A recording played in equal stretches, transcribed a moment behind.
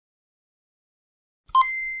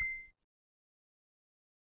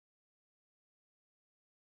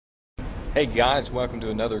Hey guys, welcome to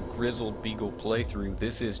another Grizzled Beagle playthrough.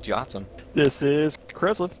 This is Jotsam, This is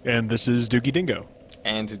Kreslev. And this is Doogie Dingo.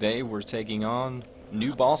 and today we're taking on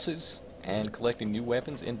new bosses and collecting new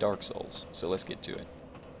weapons in Dark Souls. So let's get to it.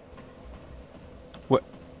 What?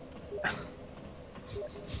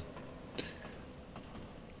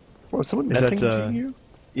 Was someone Is that, messaging you?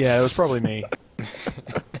 Yeah, it was probably me.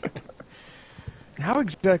 How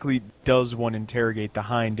exactly does one interrogate the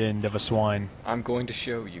hind end of a swine? I'm going to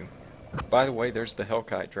show you. By the way, there's the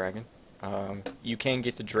Hellkite Dragon. You can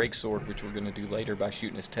get the Drake Sword, which we're going to do later by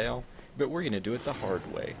shooting his tail, but we're going to do it the hard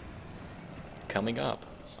way. Coming up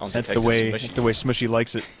on That's the Detective way. Smushy. That's the way Smushy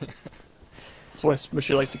likes it. That's why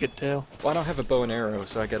Smushy likes to get tail. Well, I don't have a bow and arrow,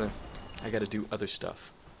 so I gotta do other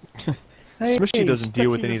stuff. Hey, Smushy doesn't deal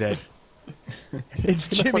with stuck any to of your that. It's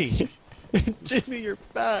That's Jimmy. like- Jimmy, you're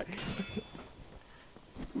back.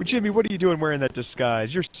 Jimmy, what are you doing wearing that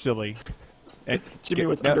disguise? You're silly. Hey, Jimmy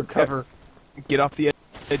was no, undercover. Get off the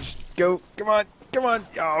edge. Go. Come on. Come on.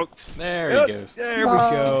 Oh, There yep, he goes. There we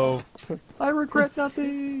No. go. I regret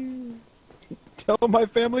nothing. Tell my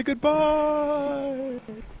family goodbye.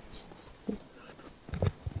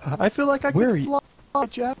 I feel like I Where are could you- fly,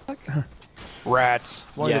 Jack. Rats.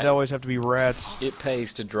 Why Yeah. did it always have to be rats? It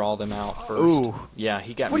pays to draw them out first. Ooh. Yeah,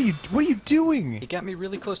 he got What are me. you doing? He got me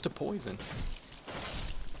really close to poison.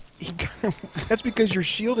 That's because you're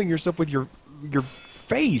shielding yourself with your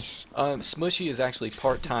face. Smushy is actually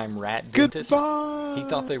part-time rat dentist. Goodbye. He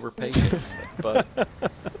thought they were patients, but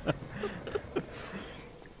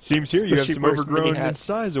Seems here you have Smushy some wears overgrown mini hats.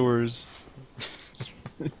 incisors.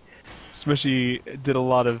 Smushy did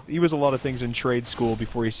he was a lot of things in trade school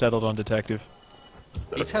before he settled on detective.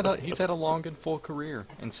 he's had a long and full career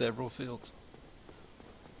in several fields.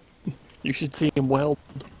 You should see him weld.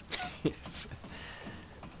 Yes.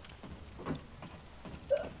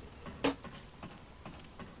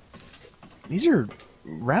 These are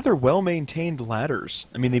rather well-maintained ladders.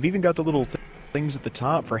 I mean, they've even got the little things at the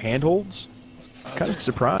top for handholds. Kind of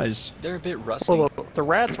surprised. They're a bit rusty. Well, the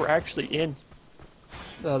rats were actually in.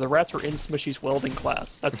 The rats were in Smushy's welding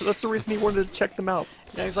class. That's the reason he wanted to check them out.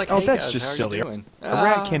 Yeah, he's like, Oh, hey that's guys, just how are silly. you doing? A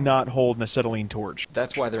rat cannot hold an acetylene torch.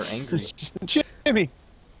 That's why they're angry. Jimmy.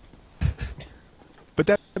 But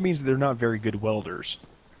that means they're not very good welders.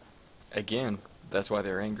 Again, that's why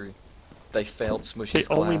they're angry. They failed They Smushy's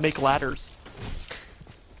only class. make ladders.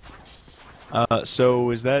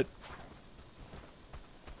 So is that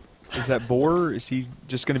Boar? Is he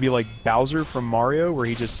just going to be like Bowser from Mario, where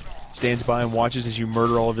he just stands by and watches as you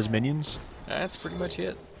murder all of his minions? That's pretty much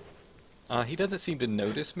it. He doesn't seem to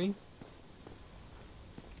notice me.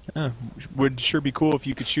 Would sure be cool if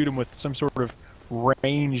you could shoot him with some sort of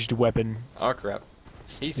ranged weapon. Oh crap.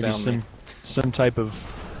 He Maybe found me. some type of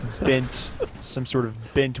some sort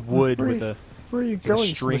of bent wood with a Where are you with a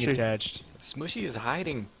going, string Smushy? attached. Smushy is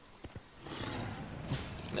hiding.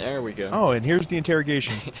 There we go. Oh, and here's the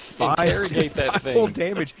interrogation. Interrogate that five thing. full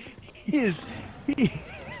damage. He you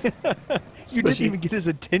Smushy. didn't even get his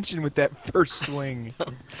attention with that first swing.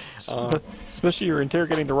 Smushy, you're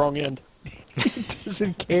interrogating the wrong end. He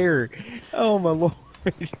doesn't care. Oh my lord.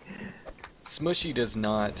 Smushy does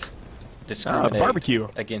not discriminate barbecue.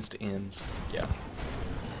 against ends. Yeah.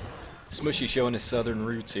 Smushy showing his southern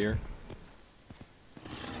roots here.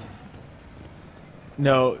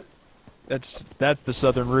 No, that's the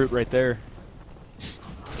southern route right there.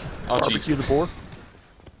 Oh Barbecue jeez. the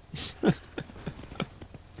boar.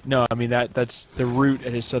 No, I mean that's the route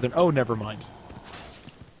at his southern. Oh, never mind.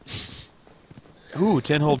 Ooh,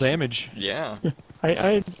 10 hull damage. Yeah.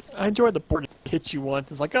 I enjoyed the boar hits you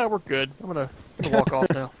once. It's like, oh, we're good. I'm gonna walk off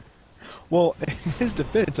now. Well, in his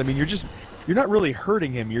defense, I mean, you're not really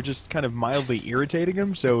hurting him. You're just kind of mildly irritating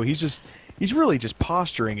him. So he's really just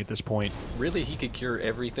posturing at this point. Really, he could cure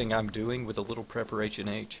everything I'm doing with a little preparation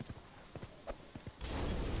H.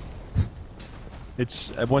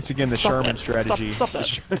 It's once again the Stop Charmin that. Stop- strategy. stop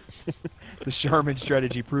that. The Charmin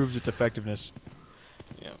strategy proves its effectiveness.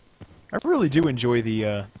 Yeah. I really do enjoy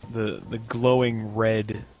the glowing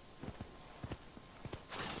red,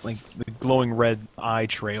 like the glowing red eye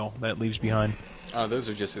trail that it leaves behind. Oh, those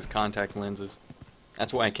are just his contact lenses.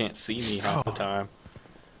 That's why I can't see me half the time.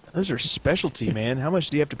 Those are specialty, man. How much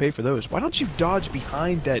do you have to pay for those? Why don't you dodge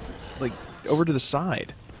behind that, like over to the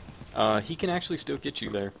side? He can actually still get you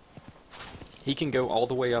there. He can go all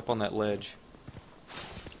the way up on that ledge.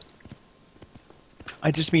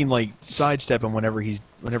 I just mean like sidestep him whenever he's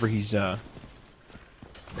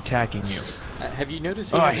attacking you. Have you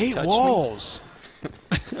noticed he Oh, I hasn't hate touched walls. me?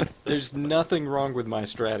 There's nothing wrong with my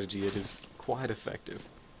strategy. It is quite effective.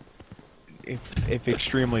 If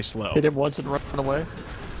extremely slow. Hit him once and run away.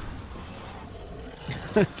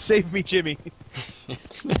 Save me, Jimmy.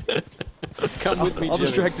 Come with me, I'll Jimmy.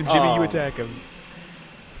 distract him, Jimmy. Aw. You attack him.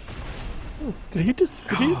 Did he just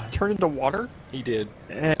turn into water? He did.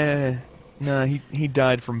 No, he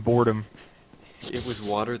died from boredom. It was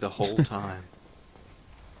water the whole time.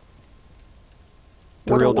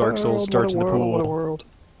 The What a real Dark world, Souls starts in the what a world, What a pool. world.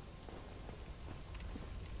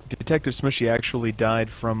 Detective Smushy actually died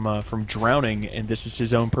from drowning, and this is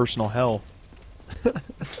his own personal hell.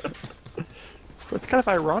 It's kind of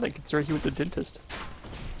ironic considering he was a dentist.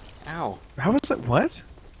 Ow. How is that? What?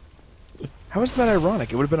 How is that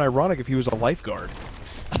ironic? It would have been ironic if he was a lifeguard.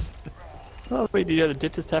 Oh, wait, the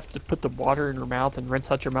dentists have to put the water in your mouth and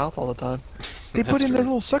rinse out your mouth all the time. They That's put in true. their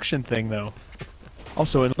little suction thing, though.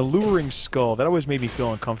 Also, an alluring skull. That always made me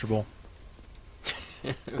feel uncomfortable.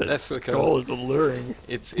 That That's skull because is alluring.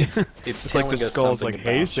 it's It's telling like the us skull's something like,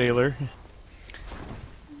 "Hey, about you." sailor."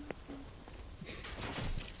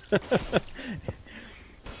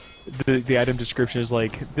 The item description is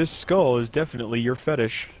like, "This skull is definitely your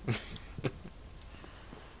fetish."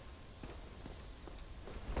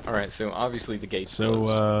 All right, so obviously the gate's So,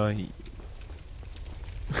 closed.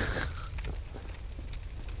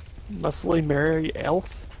 Muscly Mary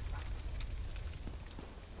Elf?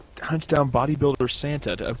 hunts down bodybuilder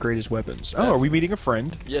Santa to upgrade his weapons. Oh, That's- are we meeting a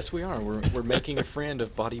friend? Yes, we are. We're making a friend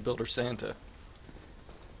of bodybuilder Santa.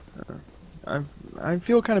 I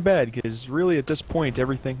feel kind of bad because really at this point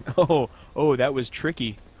everything. Oh, that was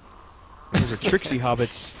tricky. Those are tricksy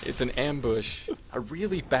hobbits. It's an ambush. A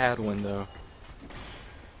really bad one, though.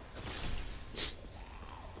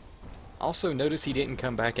 Also, notice he didn't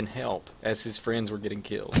come back and help as his friends were getting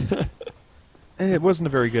killed. It wasn't a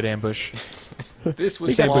very good ambush. This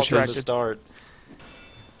was He got flawed from the distracted. start.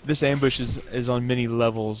 This ambush is on many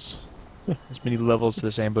levels. There's many levels to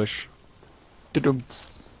this ambush.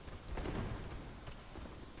 Dudumts.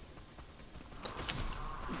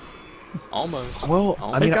 Almost. Well,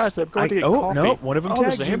 Oh. I Hey mean, guys, I'm going to get oh coffee. no, one of them Oh,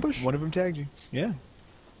 there's tagged an you. ambush? One of them tagged you. Yeah.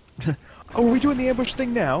 Oh, are we doing the ambush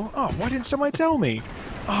thing now? Oh, why didn't somebody tell me?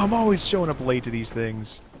 Oh, I'm always showing up late to these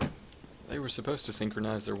things. They were supposed to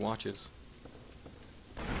synchronize their watches.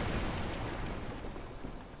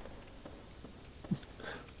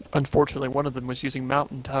 Unfortunately, one of them was using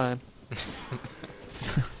mountain time.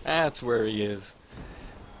 That's where he is.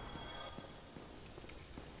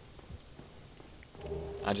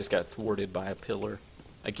 I just got thwarted by a pillar.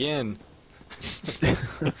 Again.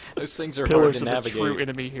 Those things are hard Pillars to are the true navigate.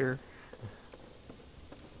 enemy here.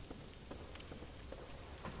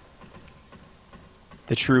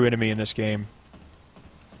 The true enemy in this game.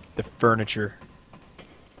 The furniture.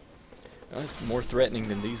 Well, it's more threatening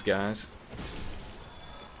than these guys.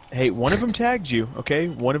 Hey, one of them tagged you, okay?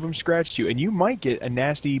 One of them scratched you, and you might get a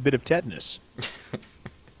nasty bit of tetanus.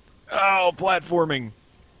 Oh, platforming.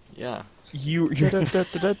 Yeah. Your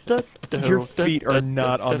Your feet are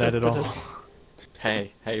not on that at all.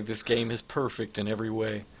 Hey, this game is perfect in every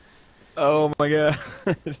way. Oh my god.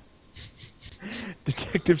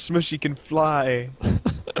 Detective Smushy can fly.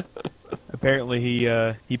 Apparently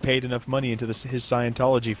he paid enough money into his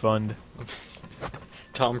Scientology fund.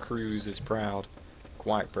 Tom Cruise is proud.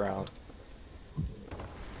 Quite proud.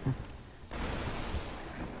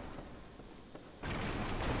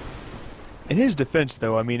 In his defense,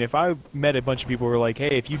 though, I mean, if I met a bunch of people who were like,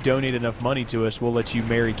 hey, if you donate enough money to us, we'll let you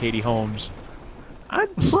marry Katie Holmes,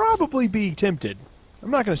 I'd probably be tempted.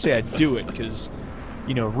 I'm not going to say I'd do it, because,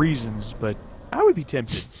 you know, reasons, but I would be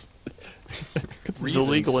tempted. It's Reasons.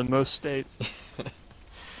 illegal in most states.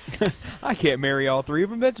 I can't marry all three of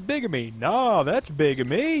them, that's bigamy. No, that's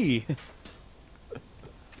bigamy.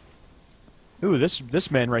 Ooh,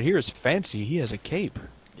 this man right here is fancy. He has a cape.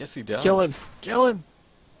 Yes, he does. Kill him! Kill him!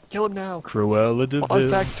 Kill him now! Cruella de While his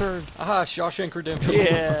Vil. back's turned. Aha, Shawshank Redemption.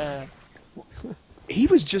 Yeah! He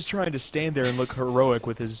was just trying to stand there and look heroic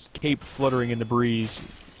with his cape fluttering in the breeze.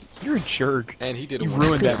 You're a jerk. And he did a You wonderful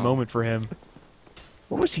ruined that job. moment for him.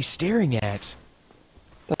 What was he staring at?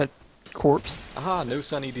 That corpse. Aha, no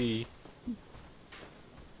Sunny D.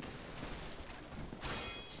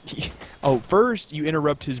 Oh, first you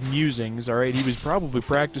interrupt his musings, alright? He was probably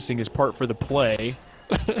practicing his part for the play.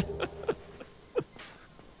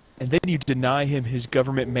 And then you deny him his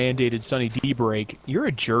government-mandated Sunny D break. You're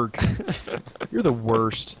a jerk. You're the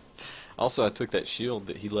worst. Also, I took that shield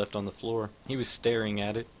that he left on the floor. He was staring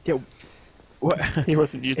at it. Yeah, what? He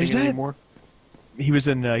wasn't using Is it that- anymore. He was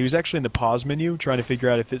actually in the pause menu trying to figure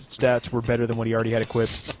out if his stats were better than what he already had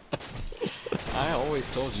equipped. I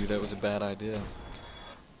always told you that was a bad idea.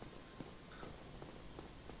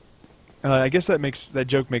 I guess that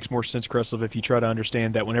joke makes more sense, Kreslev, if you try to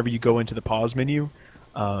understand that whenever you go into the pause menu,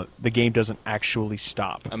 the game doesn't actually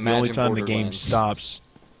stop. The only Imagine time the game Borderlands. stops,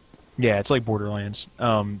 yeah, it's like Borderlands.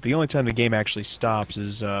 The only time the game actually stops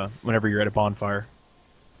is whenever you're at a bonfire.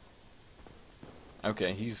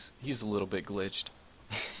 Okay, he's a little bit glitched.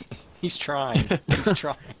 He's trying. He's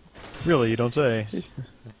trying. Really, you don't say.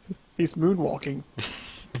 He's moonwalking.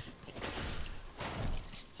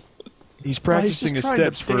 He's practicing He's his just trying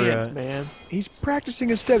steps to for. dance, man. He's practicing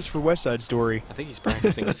his steps for West Side Story. I think he's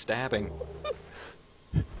practicing his stabbing.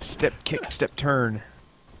 Step, kick, step, turn.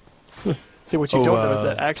 See, what you don't know is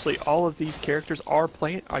that actually all of these characters are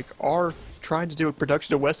are trying to do a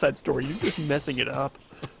production of West Side Story. You're just messing it up.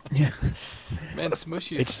 Yeah. Man,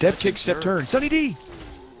 Smushy. It's step, kick, step, turn. Sunny D!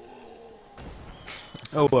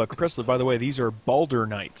 Oh, Kreslev, by the way, these are Baldur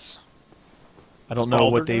Knights. I don't know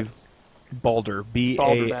Baldur what they've... Knights? Baldur.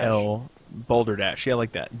 B-A-L... Balderdash. Yeah, I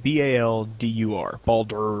like that. B-A-L-D-U-R.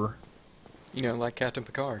 Baldur. You know, like Captain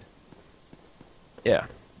Picard. Yeah.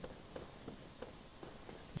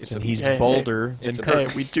 It's So a, he's Hey, Baldur, it's then a Kirk.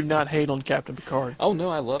 Hey, we do not hate on Captain Picard. Oh no,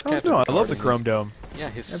 I love Oh, Captain no, Picard. I love the and Chrome his- Dome. Yeah,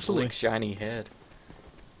 his Absolutely. slick, shiny head.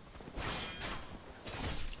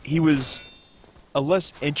 He was a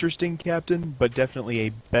less interesting captain, but definitely a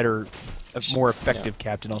better, a more effective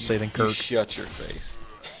captain, I'll say, than You Kirk. shut your face.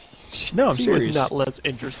 No, I'm He serious. was not less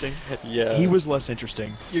interesting. Yeah. He was less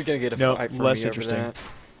interesting. You're gonna get a No, fight from less me interesting. over that.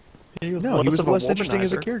 He was No, less he was of a less interesting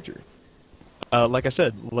as a womanizer. character. Like I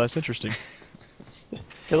said, less interesting.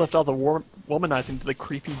 He left all the womanizing to the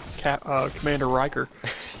creepy Commander Riker.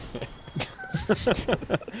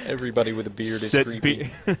 Everybody with a beard is Set creepy.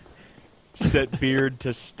 Set beard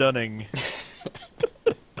to stunning.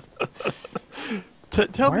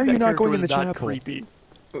 Tell Why me are that you not character going was in the not chapel? creepy.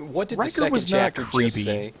 What did Riker the second was not chapter creepy. just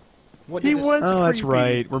say? What He did the- was Oh, that's creepy.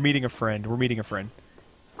 right. We're meeting a friend. We're meeting a friend.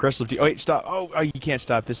 Kreslev, oh, wait, stop. Oh, you can't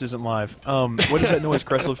stop. This isn't live. What is that noise,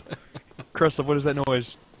 Kreslev? Kreslev, what is that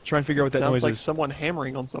noise? Try and figure out what that Sounds noise like is. someone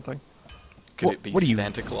hammering on something. Could What- it be what are you-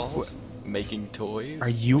 Santa Claus making toys?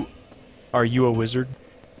 Are you a wizard?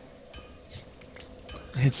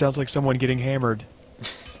 It sounds like someone getting hammered.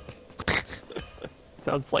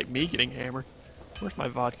 Sounds like me getting hammered. Where's my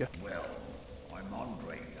vodka? Well, I'm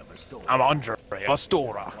Andre of Astoria. I'm Andre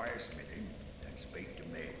Astora. Wire smithing and speak to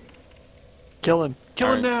me. Kill him.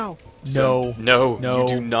 Kill him Alright. now. No. No, No. you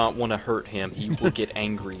do not want to hurt him. He will get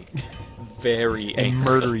angry. Very And angry.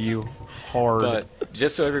 murder you hard. But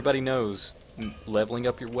just so everybody knows, leveling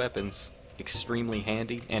up your weapons extremely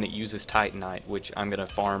handy, and it uses Titanite, which I'm gonna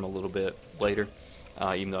farm a little bit later,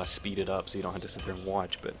 even though I speed it up so you don't have to sit there and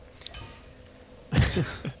watch. But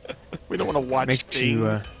We don't want to watch Makes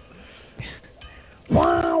things.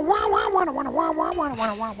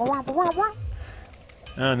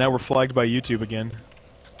 you, now we're flagged by YouTube again.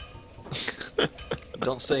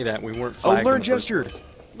 don't say that. We weren't Oh, flagged. learn in the first gesture. place.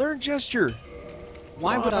 Learn gesture.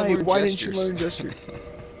 Why would I learn Why gestures? didn't you learn gesture?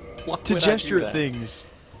 Why To would I do gesture that? at things.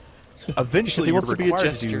 Because Eventually, he you're wants to be a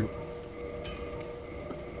required to jester. do.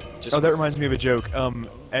 Just Oh, that reminds me of a joke.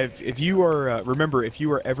 If you are remember, if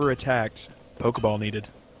you are ever attacked, Pokeball needed.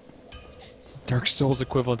 Dark Souls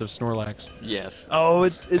equivalent of Snorlax. yes. Oh,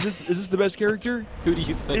 is this the best character? Who do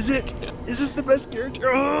you think? Is it? Is this the best character?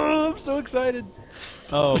 Oh, I'm so excited.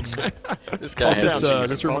 This guy Calm has down, uh, issues.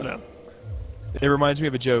 this Calm remi- down. It reminds me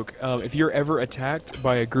of a joke. If you're ever attacked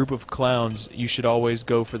by a group of clowns, you should always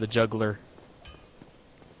go for the juggler.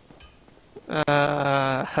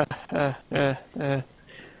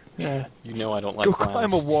 You know I don't like Go clowns.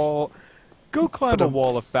 climb a wall. Go climb a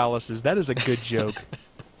wall of phalluses. That is a good joke.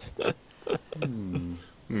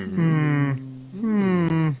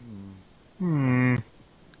 Hmm.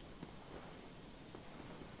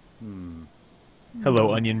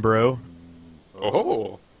 Hello, Onion Bro.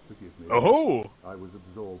 Oh. Forgive me. Oh. I was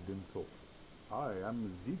absorbed in thought. I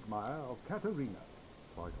am Siegmeyer of Katarina.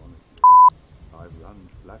 Quite honestly, I've run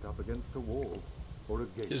flat up against a wall or a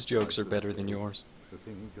gate. His jokes are better than yours. The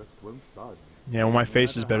thing just won't budge. Yeah, well, my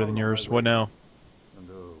face is better than yours. What now? And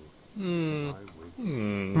oh, Hmm. I wait.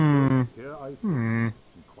 Hmm. Here I sit, Hmm. in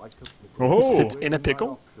quite a pickle. Oh. He sits in a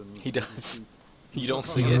pickle? He does. You don't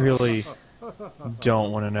see I it. really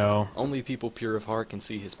don't want to know. Only people pure of heart can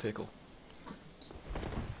see his pickle.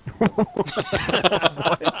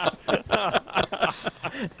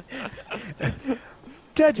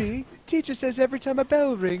 Daddy, teacher says every time a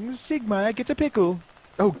bell rings, Sigma gets a pickle.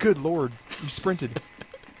 Oh, good lord. You sprinted.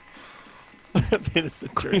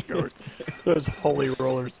 Innocent churchgoers. Those holy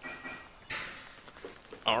rollers.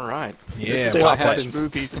 All right. Yeah, This is They what all watch happens.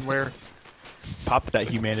 movies and wear. Pop that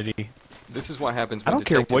humanity. This is what happens I when don't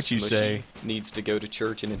care Detective what you Smushy say. needs to go to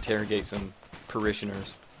church and interrogate some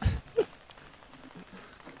parishioners.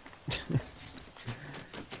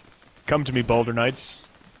 Come to me, Boulder Knights.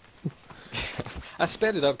 I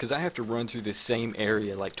sped it up because I have to run through this same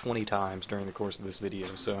area like 20 times during the course of this video.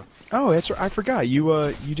 So. Oh, that's right. I forgot.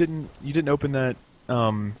 You didn't open that.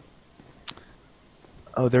 Oh,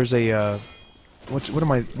 there's a. What's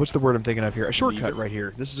the word I'm thinking of here? A shortcut right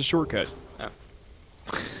here. This is a shortcut. Oh.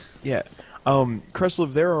 Yeah.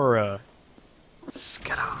 Kreslev, there are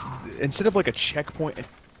instead of a checkpoint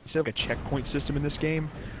system in this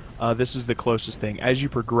game, this is the closest thing. As you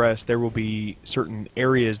progress, there will be certain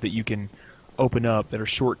areas that you can open up that are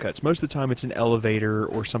shortcuts. Most of the time, it's an elevator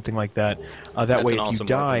or something like that. That way, if you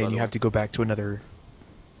die and you have to go back to another,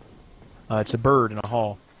 it's a bird in a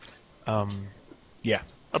hall. Yeah.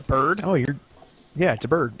 A bird? Oh, yeah, it's a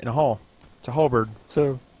bird in a hall. It's a hall bird.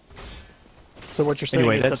 So what you're saying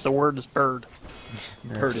is that the word is bird.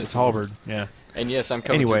 Bird it's halberd, yeah. And yes, I'm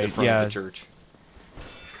coming through the front of the church.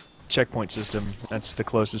 Checkpoint system, that's the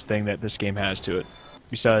closest thing that this game has to it.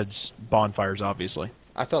 Besides bonfires, obviously.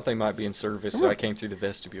 I thought they might be in service, so I came through the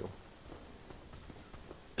vestibule.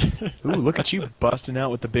 Ooh, look at you busting out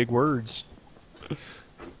with the big words.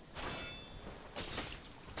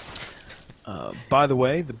 By the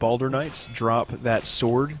way, the Baldur Knights drop that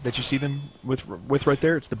sword that you see them with right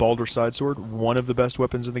there. It's the Baldur side sword, one of the best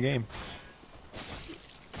weapons in the game.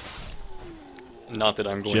 Not that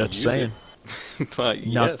I'm going Just to use saying. it. But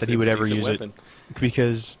Not yes, that he would it's a ever decent use weapon. it,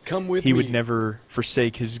 because Come with he me. would never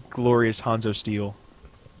forsake his glorious Hanzo steel.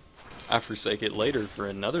 I forsake it later for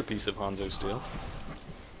another piece of Hanzo steel.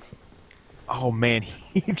 Oh man,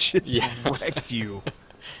 he just wrecked you.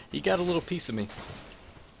 He got a little piece of me.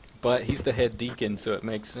 But he's the head deacon, so it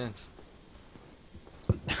makes sense.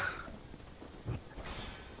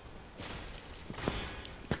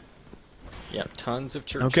 Yep, tons of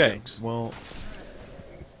church jokes. Well,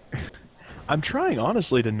 I'm trying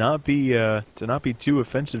honestly to not be too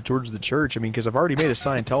offensive towards the church. I mean, because I've already made a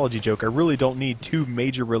Scientology joke. I really don't need two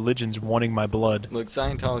major religions wanting my blood. Look,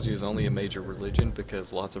 Scientology is only a major religion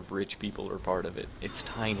because lots of rich people are part of it. It's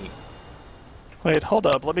tiny. Wait, hold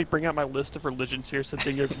up. Let me bring out my list of religions here so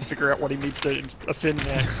Dingo can figure out what he needs to offend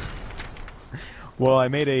next. Well, I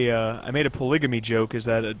made a polygamy joke. Is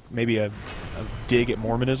that maybe a dig at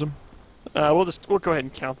Mormonism? We'll go ahead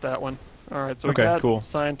and count that one. All right, so we got cool.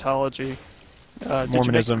 Scientology. Did Mormonism.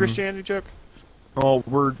 you make a Christianity joke? Well,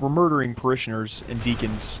 we're murdering parishioners and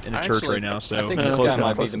deacons in a church right now, so I think this guy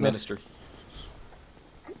might be the minister.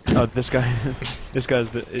 Oh, this guy. This guy's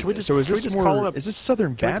the. Is this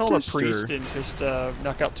Southern Baptist? Can we call a priest and just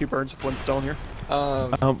knock out two birds with one stone here?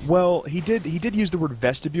 Well, he did use the word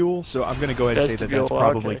vestibule, so I'm going to go ahead and say that that's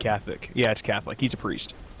probably Catholic. Yeah, it's Catholic. He's a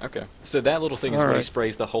priest. Okay, so that little thing is what he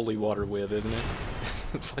sprays the holy water with, isn't it?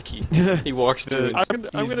 It's like he walks through.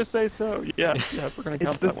 I'm going to say so. Yeah, we're going to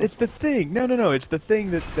count that one. It's the thing. No. It's the thing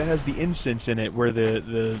that has the incense in it, where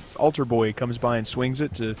the altar boy comes by and swings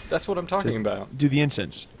it to. That's what I'm talking about. Do the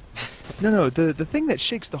incense. No, the thing that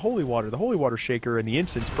shakes the holy water shaker and the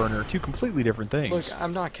incense burner are two completely different things. Look,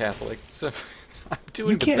 I'm not Catholic, so I'm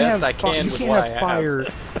doing the best I can with what I have. Fire.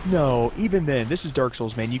 No, even then, this is Dark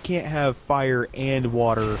Souls, man. You can't have fire and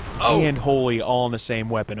water and holy all in the same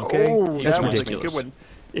weapon, okay? Oh, that's that was ridiculous. a good one.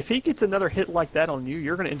 If he gets another hit like that on you,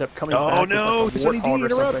 you're going to end up coming back as like a Sonny D warthog or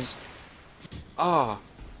something. interrupts. Ah,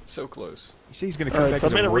 so close. You see he's going to come back so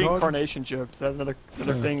as I made a warthog? reincarnation joke. Is that another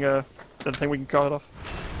thing? Another thing we can call it off?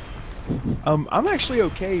 I'm actually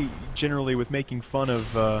okay generally with making fun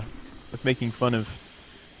of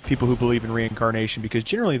people who believe in reincarnation, because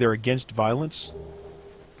generally they're against violence.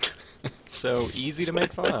 So easy to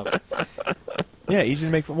make fun of. Yeah, easy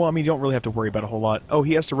to make fun. Well, I mean, you don't really have to worry about a whole lot. Oh,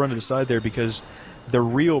 he has to run to the side there because the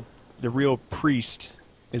real priest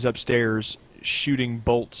is upstairs shooting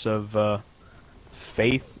bolts of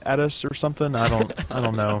faith at us or something. I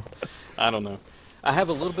don't know. I don't know. I have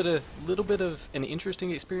a little bit of an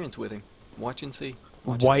interesting experience with him. Watch and see.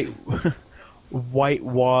 White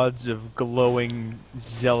wads of glowing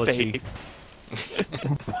zealousy.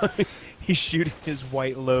 He's shooting his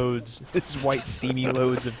white steamy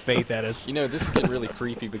loads of faith at us. You know, this is getting really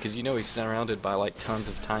creepy because you know he's surrounded by like tons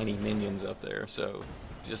of tiny minions up there. So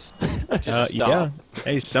just stop. Yeah.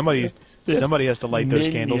 Hey, somebody has to light those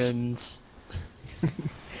candles.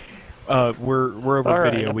 We're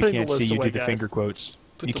over video. We can't see you do the finger quotes.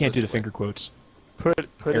 You can't do the finger quotes.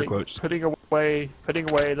 Air quotes. Putting away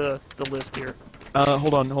the list here.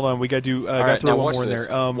 Hold on. We gotta do. All right, throw now one more in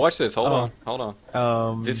there. Watch this. Hold on.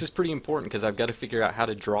 This is This pretty important because I've got to figure out how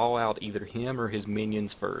to draw out either him or his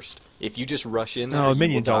minions first. If you just rush in there,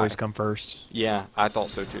 minions you will always die. come first. Yeah, I thought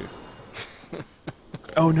so too.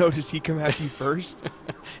 Oh no! Does he come at you first?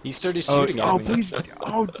 He started shooting at me. Please!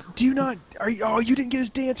 Oh, do you not? You didn't get his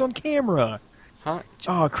dance on camera. Huh?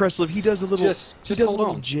 Oh, Kreslev, he does a little, Just he does a hold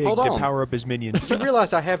little on. jig Hold to on. power up his minions. You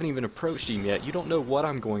realize I haven't even approached him yet. You don't know what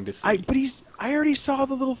I'm going to see. But I already saw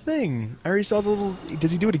the little thing. I already saw the little.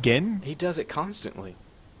 Does he do it again? He does it constantly.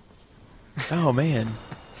 Oh man.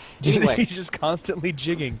 Anyway. He's just constantly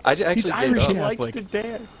jigging. I actually He's gave Irish up. He likes Catholic. to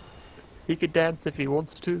dance. He could dance if he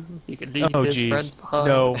wants to. He can leave Oh his jeez. friends behind.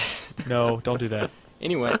 No, don't do that.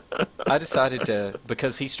 Anyway, I decided to,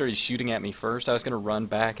 because he started shooting at me first, I was going to run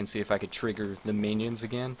back and see if I could trigger the minions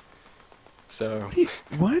again. So,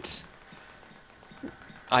 What?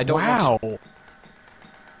 I don't want Wow.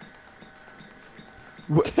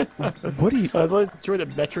 What do you? I enjoy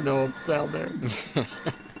the metronome sound there. to,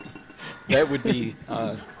 that would be,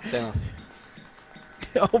 sound.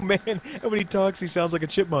 Oh man! And when he talks, he sounds like a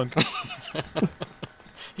chipmunk.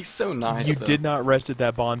 He's so nice, You though. did not rest at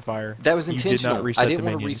that bonfire. That was You did intentional. not reset I didn't the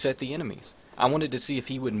want to minions. reset the enemies. I wanted to see if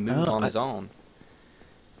he would move Oh, on his own.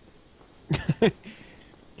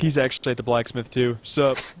 He's actually at the blacksmith too.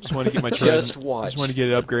 Sup? Just want to get my Just trident. watch. Just want to get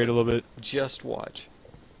it upgraded a little bit. Just watch.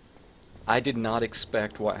 I did not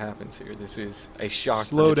expect what happens here. This is a shock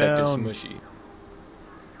Slow for Detective down. Smushy.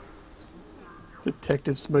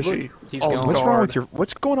 Detective Smushy. Look, It's he's on gone. What's wrong guard. with your?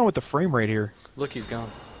 What's going on with the frame rate here? Look, he's gone.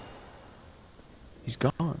 He's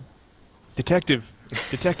gone. Detective,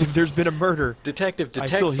 there's been a murder. Detective, I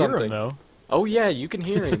detect still something. hear him though. Oh yeah, you can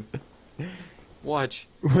hear him. Watch.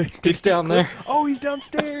 Wait, He's down there. Oh, he's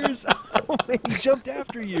downstairs. Oh man, he jumped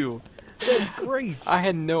after you. That's great. I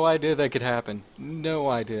had no idea that could happen. No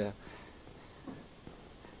idea.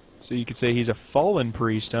 So you could say he's a fallen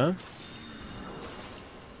priest, huh?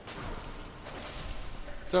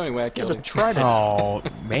 So anyway, I He has killed a him. trident. Oh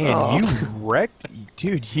man, Oh. you wrecked,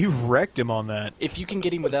 dude. You wrecked him on that. If you can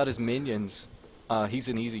get him without his minions, he's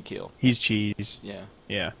an easy kill. He's cheese. Yeah.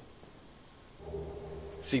 Yeah.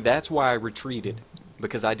 See, that's why I retreated.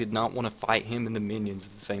 Because I did not want to fight him and the minions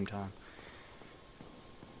at the same time.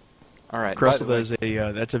 Alright, by the Kreslev way,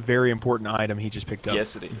 is that's a very important item he just picked up.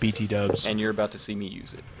 Yes, it is. BT dubs. and you're about to see me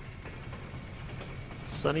use it.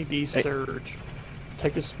 Sunny D Surge.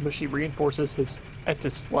 Detective Smushy reinforces his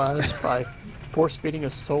Etis flash by force-feeding a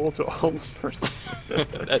soul to a homeless person.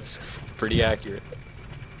 That's pretty accurate.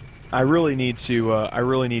 I really need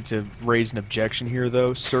to raise an objection here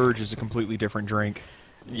though. Surge is a completely different drink.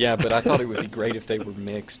 Yeah, but I thought it would be great if they were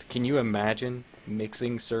mixed. Can you imagine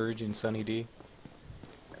mixing Surge and Sunny D?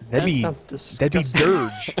 That'd be sounds that'd be disgusting.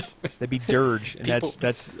 dirge. That'd be dirge, and People-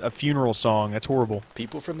 that's a funeral song. That's horrible.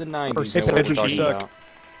 People from the Or 90s know what Spencer, we're talking you suck.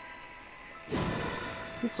 about.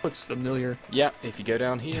 This looks familiar. Yeah, if you go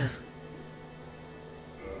down here.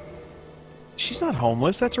 She's not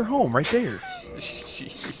homeless. That's her home right there.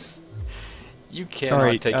 Jeez. You All cannot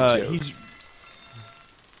right, take a joke. he's.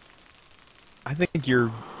 I think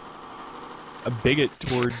you're a bigot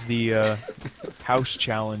towards the house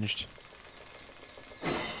challenged.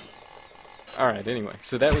 Alright, anyway,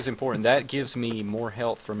 so that was important. That gives me more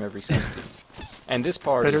health from every symptom. And this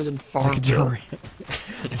part Better is than Like a, Farmville.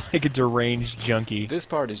 like a deranged junkie. this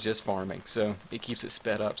part is just farming, so it keeps it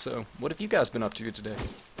sped up. So, what have you guys been up to today?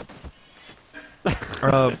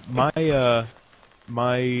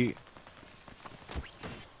 My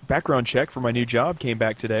background check for my new job came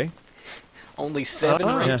back today. Only 7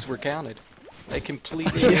 Ah. rapes were counted. They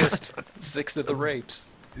completely missed 6 of the rapes.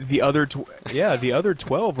 The other the other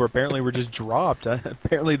 12 were apparently just dropped.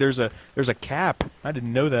 Apparently there's a cap. I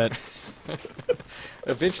didn't know that.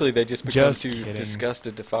 Eventually, they just become Just too kidding.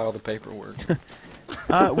 disgusted to file the paperwork.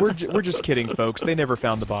 We're just kidding, folks. They never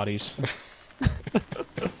found the bodies.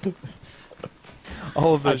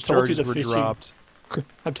 All of I those told you charges the were fishing- dropped.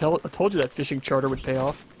 I told you that fishing charter would pay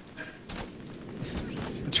off.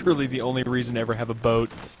 It's really the only reason to ever have a boat,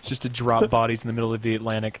 is just to drop bodies in the middle of the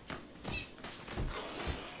Atlantic.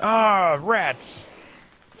 Ah, rats!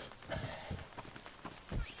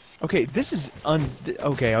 Okay, this is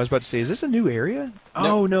okay, I was about to say, is this a new area? No.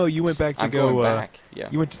 Oh no, you went back to I'm go. going back. Yeah.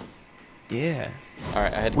 You went. Yeah.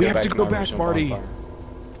 Alright, I had to We go have back to to go my back, original Marty. bonfire.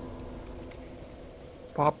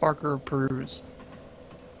 Bob Barker approves.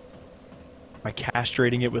 By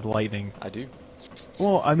castrating it with lightning. I do.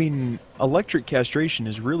 Well, I mean, electric castration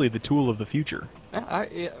is really the tool of the future.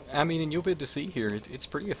 I mean, and you'll be able to see here, it's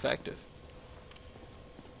pretty effective.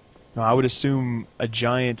 Now, I would assume a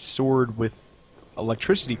giant sword with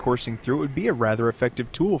electricity coursing through it would be a rather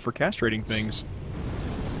effective tool for castrating things.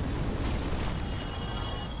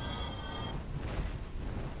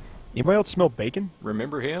 Anybody else smell bacon?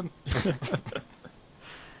 Remember him?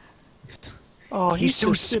 Oh, He's he's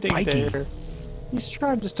so just sitting spiky. there. He's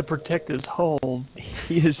trying just to protect his home.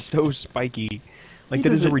 He is so spiky. Like, He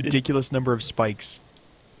that is a doesn't- ridiculous number of spikes.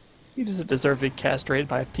 He He doesn't deserve to be castrated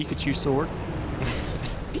by a Pikachu sword.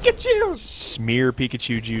 Pikachu! Smear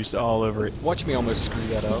Pikachu juice all over it. Watch me almost screw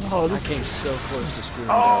that up. Oh, this- I came so close to screwing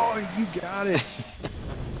it up. Oh, you got it.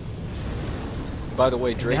 By the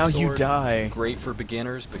way, Drake Now Sword, you die. great for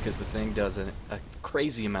beginners because the thing does a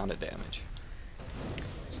crazy amount of damage.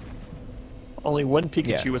 Only one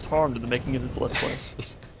Pikachu Yeah. was harmed in the making of this Let's Play.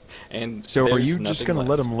 And So are there's you just nothing gonna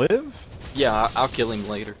let left. him live? Yeah, I'll kill him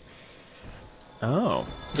later. Oh.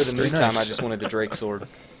 For the very meantime, nice. I just wanted the Drake Sword.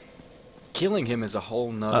 Killing him is a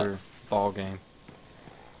whole nother ball game.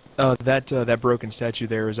 That broken statue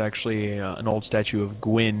there is actually an old statue of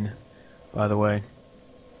Gwyn, by the way,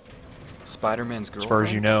 Spider-Man's as girlfriend. far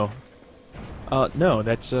as you know. No,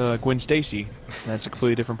 that's Gwen Stacy. That's a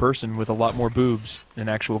completely different person with a lot more boobs than an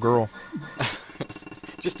actual girl.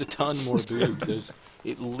 Just a ton more boobs. There's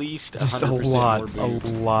at least 100% Just a more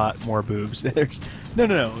boobs. lot more boobs. There's,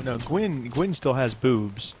 no. Gwen still has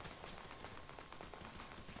boobs.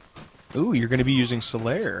 Ooh, you're going to be using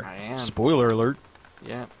Solaire. I am. Spoiler alert.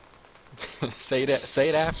 Yeah. Say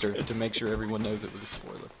it after to make sure everyone knows it was a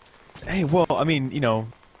spoiler. Hey, well, I mean,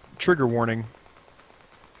 trigger warning.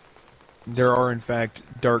 There are, in fact,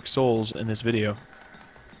 dark souls in this video.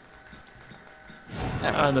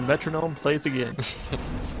 And the metronome plays again.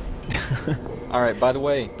 Alright, by the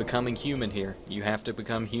way, becoming human here. You have to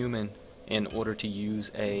become human in order to use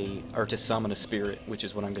to summon a spirit, which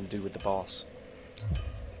is what I'm going to do with the boss.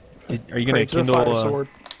 Are you Pray going to the kindle fire sword.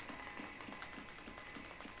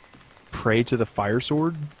 Pray to the fire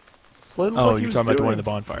sword? Slid Oh, like he you're was talking about the one in doing. the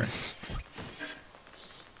bonfire.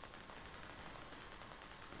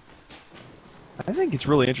 I think it's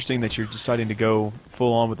really interesting that you're deciding to go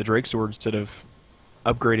full on with the Drake sword instead of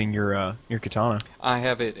upgrading your katana. I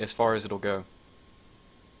have it as far as it'll go.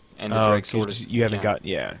 And the Oh, Drake sword 'cause is... you haven't yeah, got,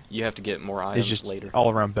 yeah. You have to get more It's items just later. all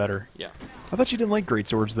around better. Yeah. I thought you didn't like great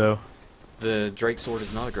swords though. The Drake sword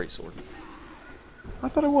is not a great sword. I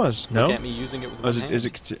thought it was. No. Look at me using it with Oh, one is it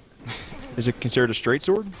hand. is it considered a straight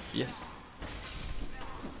sword? Yes.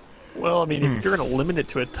 Well, I mean, if you're going to limit it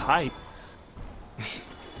to a type,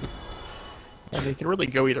 I mean, it can really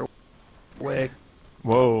go either way.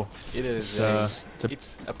 Whoa. It is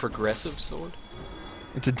it's a progressive sword.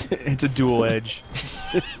 It's a dual edge.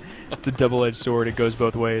 It's a double-edged sword. It goes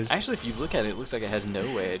both ways. Actually, if you look at it, it looks like it has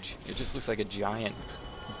no edge. It just looks like a giant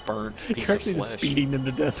burnt piece You're of actually just flesh. beating them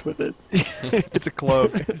to death with it. It's a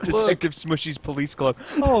club. It's Detective Smushy's police club.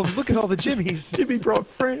 Oh, look at all the Jimmies. Jimmy brought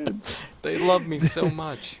friends. They love me so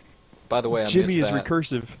much. By the way, I Jimmy missed is that,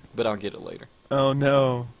 recursive. but I'll get it later. Oh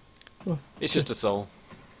no. It's just a soul.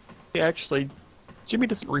 Actually, Jimmy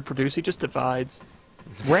doesn't reproduce, he just divides.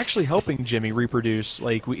 We're actually helping Jimmy reproduce.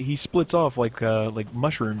 Like he splits off like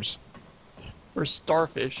mushrooms Or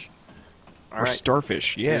starfish. All or right,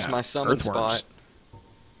 starfish. Yeah. here's my summon Earthworms. spot.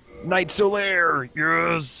 Night Solaire.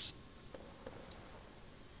 Yes.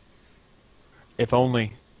 If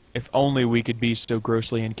only we could be so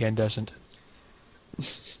grossly incandescent.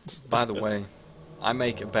 By the way, I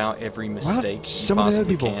make about every mistake you Some of the other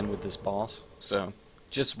possibly people. can with this boss. So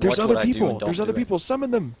just There's watch other what I do people. and don't There's do other it. people.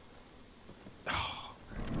 Summon them.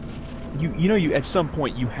 You at some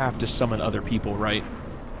point you have to summon other people, right?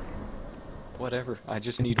 Whatever. I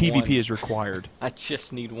just need PvP one. is required. I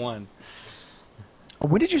just need one.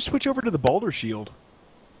 When did you switch over to the Baldur Shield?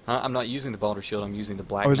 I'm not using the Baldur Shield. I'm using the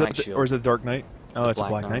Black Or is Knight it Shield. or is it the Dark Knight? Oh, it's a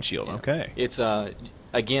Black Black Knight Shield. yeah. Okay. It's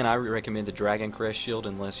again, I recommend the Dragon Crest Shield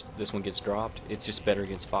unless this one gets dropped. It's just better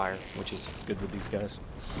against fire, which is good with these guys.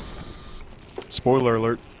 Spoiler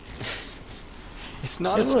alert. It's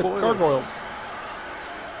not Hey, a look, spoiler. gargoyles.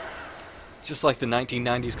 Just like the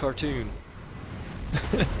 1990s cartoon.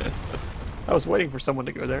 I was waiting for someone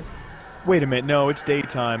to go there. Wait a minute. No, it's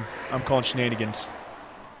daytime. I'm calling shenanigans.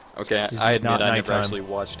 Okay, It's I admit not I never nighttime. actually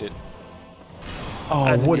watched it. Oh,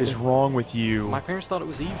 I didn't what either. is wrong with you? My parents thought it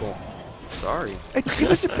was evil. Sorry. It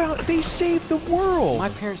was about they saved the world. My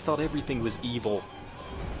parents thought everything was evil.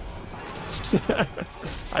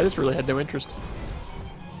 I just really had no interest.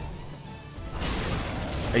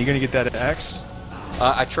 Are you gonna get that axe?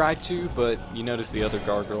 I tried to, but you notice the other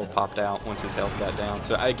gargoyle popped out once his health got down.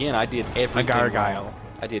 So again, I did everything gargoyle. wrong.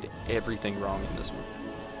 I did everything wrong in this one.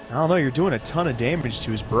 I don't know. You're doing a ton of damage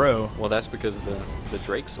to his bro, Well, that's because of the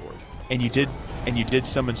Drake sword. and you did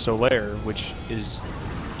summon Solaire, which is,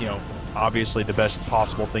 obviously the best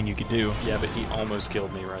possible thing you could do. Yeah, but he almost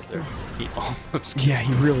killed me right there. He almost killed Yeah,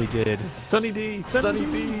 he really did. Sunny D! Sunny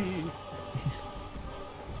D.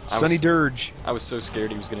 I Sunny was- Dirge. I was so scared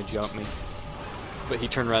he was going to jump me. But he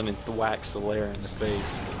turned around and thwacked Solaire in the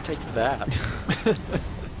face. Take that.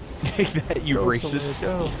 Take that, you Go, racist. Solaire,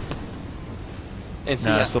 go. And see,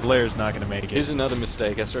 Nah, Solaire's not gonna make it. here's another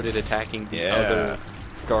mistake. I started attacking the Yeah. other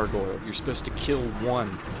gargoyle. You're supposed to kill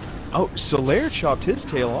one. Oh, Solaire chopped his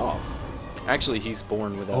tail off. Actually, he's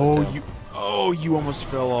born without a tail. You almost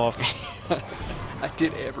fell off. I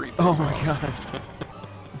did everything. Oh my god.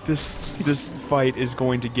 This fight is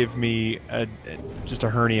going to give me just a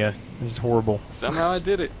hernia. This is horrible. Somehow I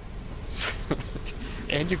did it.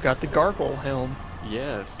 And you got the gargoyle helm.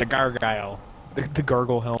 Yes. The gargoyle. The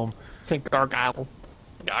gargoyle helm. Gargoyle.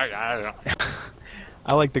 Gargoyle.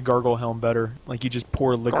 I like the gargoyle helm better. Like you just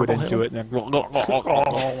pour liquid Gargoyle into it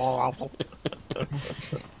and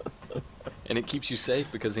And it keeps you safe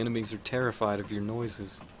because enemies are terrified of your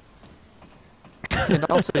noises. And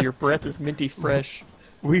also your breath is minty fresh.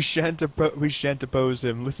 we shan't oppose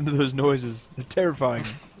him. Listen to those noises. They're terrifying.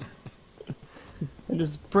 And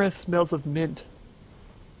his breath smells of mint.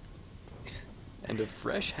 And a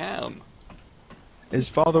fresh ham. His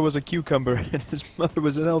father was a cucumber and his mother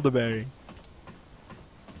was an elderberry.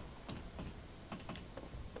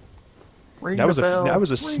 Ring That was the bell. a Ring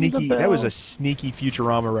the sneaky bell. sneaky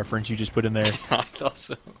Futurama reference you just put in there. I thought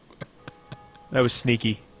so. That was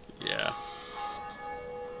sneaky. Yeah.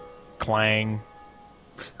 Clang.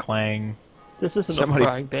 Clang. This isn't Somebody- a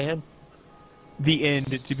frying pan. The end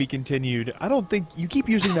to be continued. I don't think you keep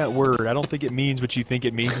using that word. I don't think it means what you think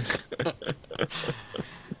it means.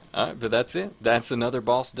 Alright, but that's it. That's another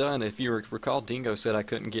boss done. If you recall, Dingo said I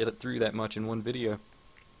couldn't get it through that much in one video.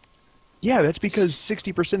 Yeah, that's because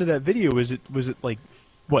 60% of that video was it like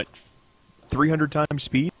what 300 times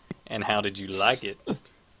speed? And how did you like it?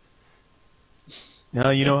 No,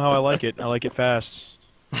 you know how I like it. I like it fast.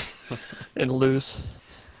 And loose.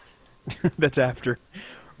 That's after.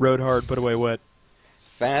 Rode hard, put away wet.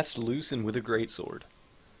 Fast, loose, and with a great sword.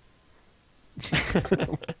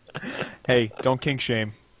 Hey, don't kink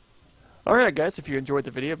shame. Alright guys, if you enjoyed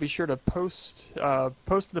the video, be sure to post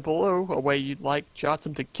below a way you'd like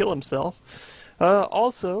Jotsam to kill himself.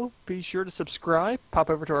 Also, be sure to subscribe,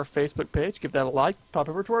 pop over to our Facebook page, give that a like, pop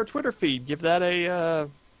over to our Twitter feed, give that a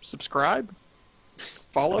subscribe,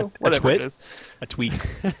 follow, whatever twit? it is. A tweet.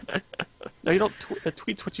 No, you don't a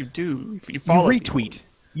tweet's what you do. You follow You people. retweet.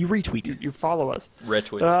 You retweet. You follow us.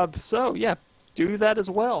 Retweet. So, yeah, do that as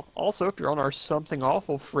well. Also, if you're on our Something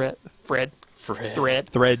Awful thread,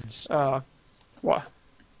 Threads.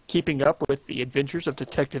 keeping up with the adventures of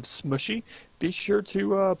Detective Smushy, be sure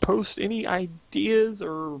to post any ideas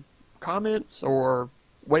or comments or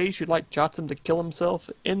ways you'd like Jotsam to kill himself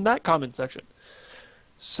in that comment section.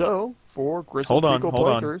 So, for Grizzled Hold Beagle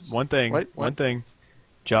on. playthroughs... One thing.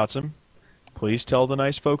 Jotsam, please tell the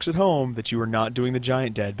nice folks at home that you are not doing the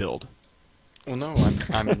Giant Dad build. Well, no,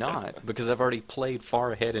 I'm not, because I've already played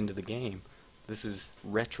far ahead into the game. This is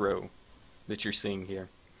retro that you're seeing here.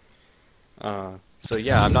 So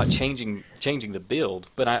yeah, I'm not changing the build,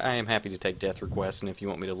 but I am happy to take death requests, and if you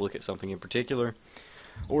want me to look at something in particular,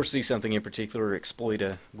 or see something in particular, or exploit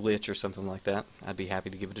a glitch or something like that, I'd be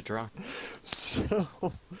happy to give it a try. So,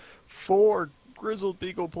 for Grizzled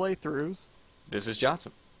Beagle playthroughs, This is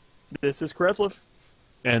Jotsam. this is Kreslev.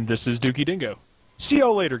 And this is Dookie Dingo. See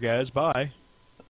y'all later, guys. Bye.